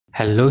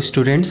Hello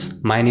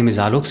students, my name is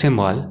Alok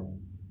Semwal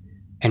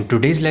and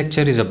today's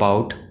lecture is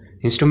about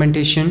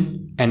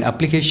instrumentation and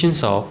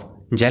applications of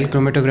gel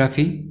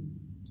chromatography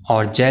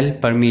or gel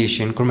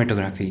permeation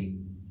chromatography.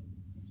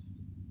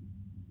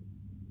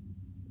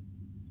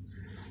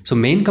 So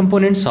main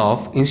components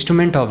of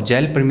instrument of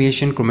gel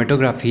permeation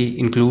chromatography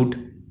include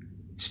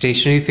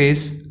stationary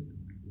phase,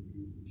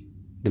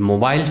 the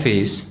mobile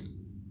phase,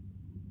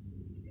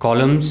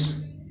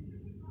 columns,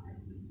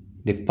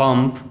 the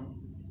pump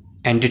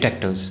and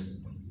detectors.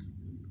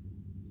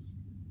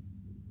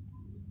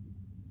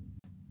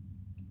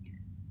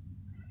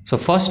 So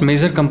first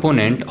major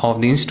component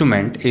of the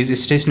instrument is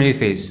stationary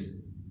phase.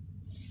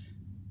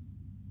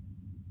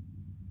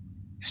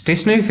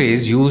 Stationary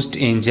phase used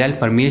in gel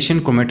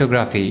permeation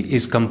chromatography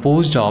is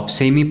composed of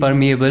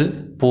semi-permeable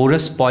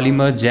porous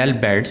polymer gel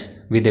beds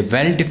with a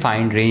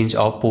well-defined range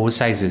of pore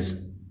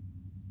sizes.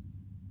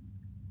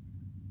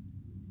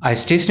 A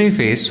stationary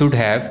phase should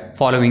have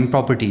following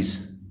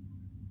properties.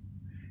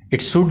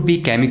 It should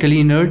be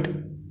chemically inert,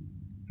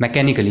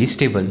 mechanically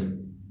stable,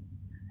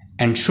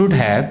 and should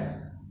have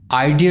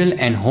ideal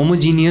and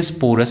homogeneous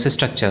porous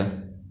structure.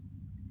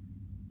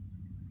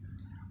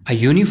 A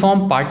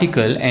uniform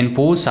particle and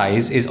pore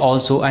size is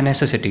also a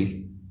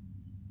necessity.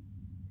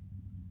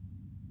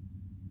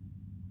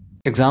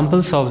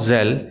 Examples of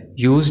gel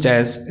used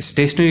as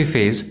stationary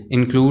phase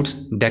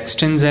includes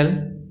dextrin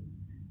gel,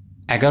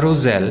 agar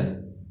gel,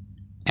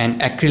 and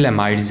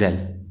acrylamide gel.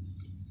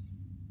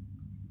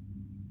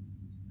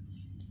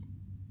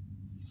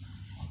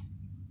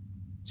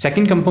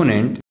 Second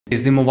component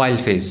is the mobile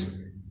phase.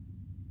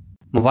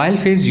 Mobile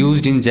phase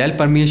used in gel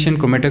permeation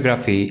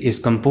chromatography is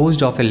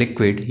composed of a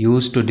liquid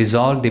used to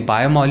dissolve the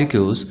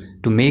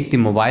biomolecules to make the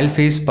mobile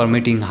phase,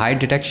 permitting high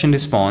detection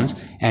response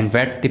and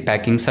wet the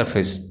packing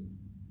surface.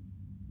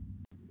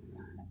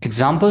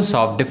 Examples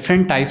of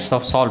different types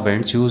of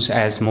solvents used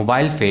as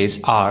mobile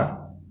phase are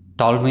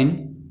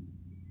toluene,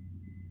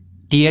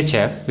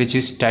 THF, which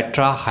is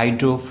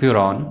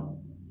tetrahydrofuran,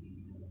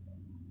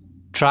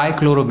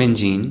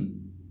 trichlorobenzene,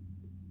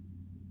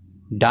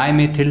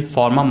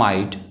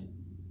 dimethylformamide,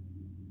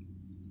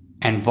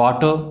 and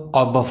water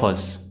or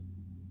buffers.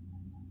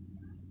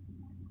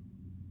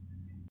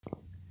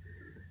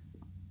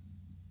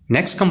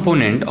 Next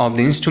component of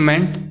the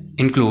instrument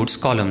includes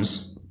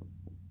columns.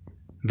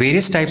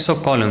 Various types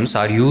of columns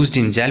are used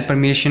in gel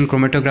permeation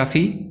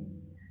chromatography.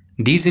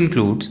 These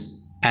include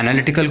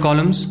analytical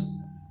columns,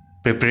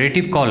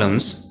 preparative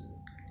columns,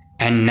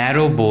 and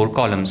narrow bore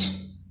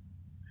columns.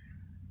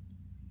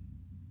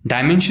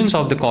 Dimensions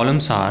of the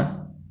columns are: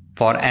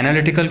 for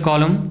analytical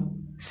column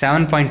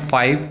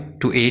 7.5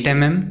 to 8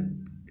 mm,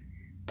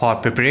 for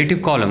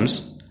preparative columns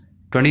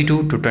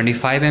 22 to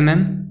 25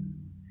 mm,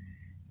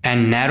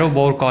 and narrow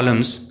bore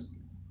columns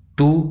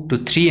 2 to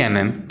 3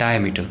 mm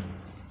diameter.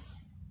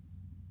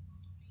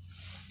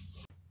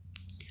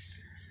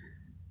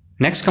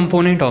 Next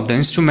component of the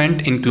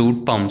instrument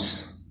include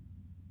pumps.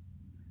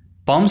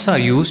 Pumps are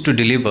used to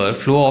deliver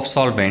flow of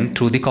solvent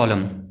through the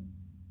column.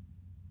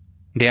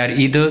 They are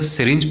either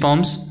syringe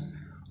pumps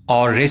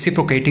or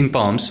reciprocating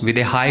pumps with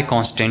a high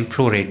constant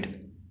flow rate.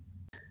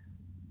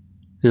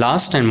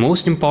 Last and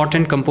most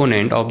important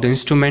component of the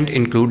instrument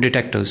include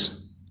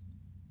detectors.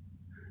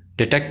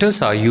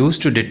 Detectors are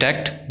used to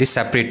detect the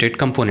separated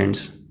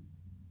components.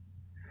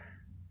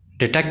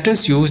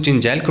 Detectors used in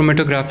gel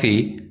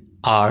chromatography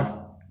are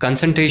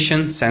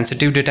concentration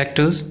sensitive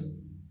detectors,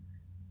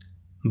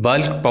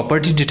 bulk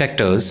property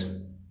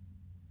detectors,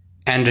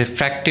 and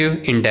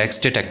refractive index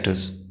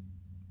detectors.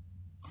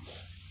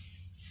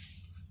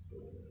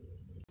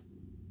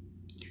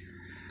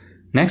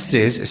 Next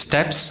is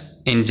steps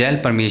in gel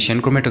permeation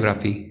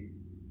chromatography.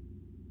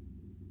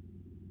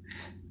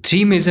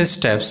 Three major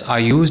steps are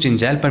used in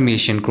gel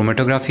permeation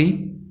chromatography.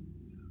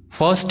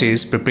 First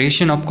is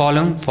preparation of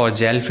column for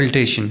gel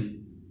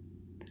filtration.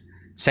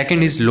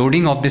 Second is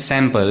loading of the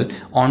sample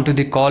onto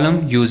the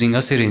column using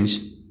a syringe.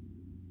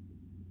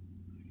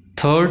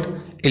 Third,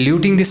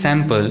 eluting the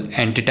sample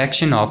and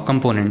detection of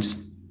components.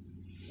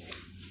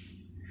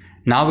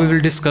 Now we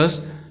will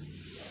discuss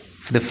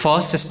the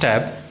first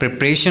step,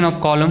 preparation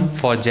of column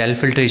for gel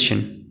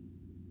filtration.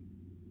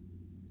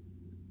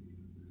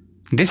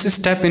 This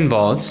step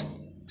involves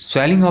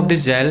swelling of the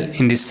gel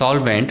in the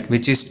solvent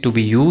which is to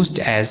be used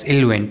as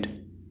eluent.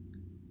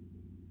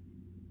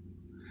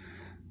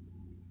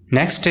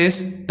 Next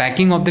is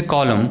packing of the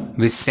column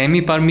with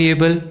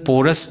semi-permeable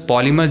porous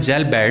polymer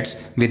gel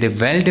beds with a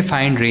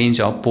well-defined range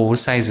of pore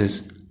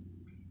sizes.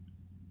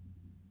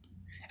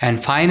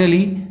 And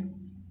finally,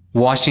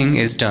 washing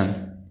is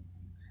done.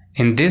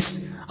 In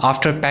this,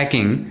 after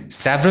packing,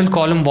 several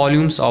column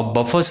volumes of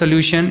buffer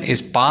solution is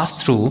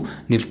passed through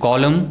the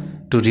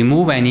column to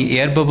remove any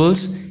air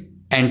bubbles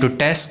and to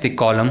test the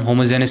column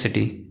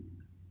homogeneity.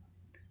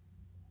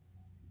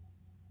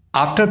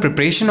 After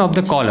preparation of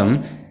the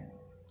column,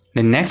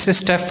 the next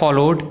step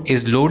followed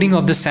is loading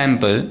of the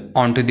sample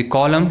onto the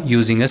column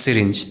using a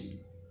syringe.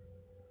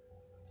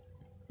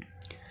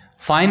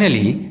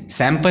 Finally,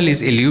 sample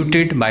is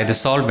eluted by the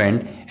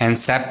solvent and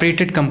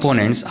separated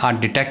components are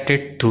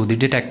detected through the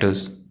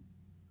detectors.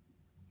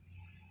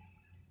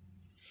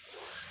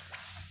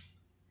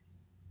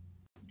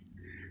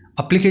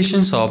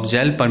 Applications of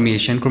gel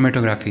permeation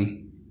chromatography.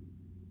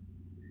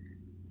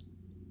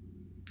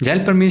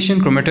 Gel permeation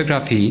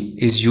chromatography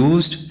is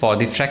used for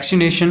the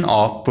fractionation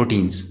of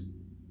proteins.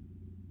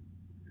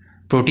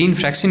 Protein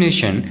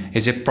fractionation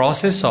is a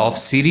process of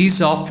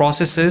series of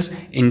processes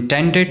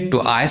intended to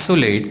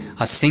isolate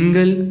a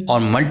single or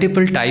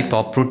multiple type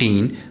of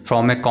protein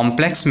from a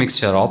complex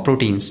mixture of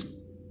proteins.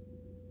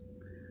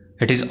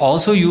 It is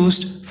also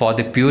used for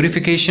the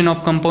purification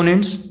of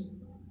components,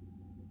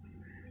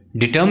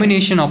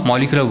 determination of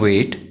molecular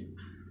weight,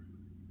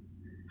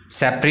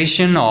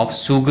 separation of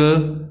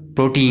sugar,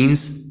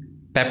 proteins,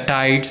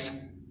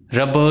 peptides,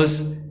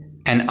 rubbers,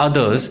 and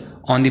others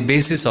on the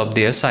basis of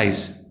their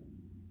size.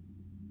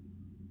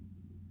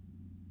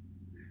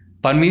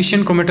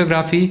 Permeation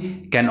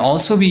chromatography can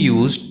also be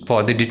used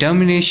for the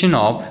determination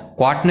of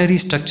quaternary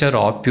structure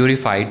of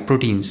purified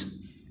proteins.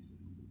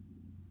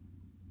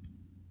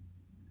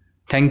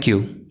 Thank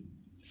you.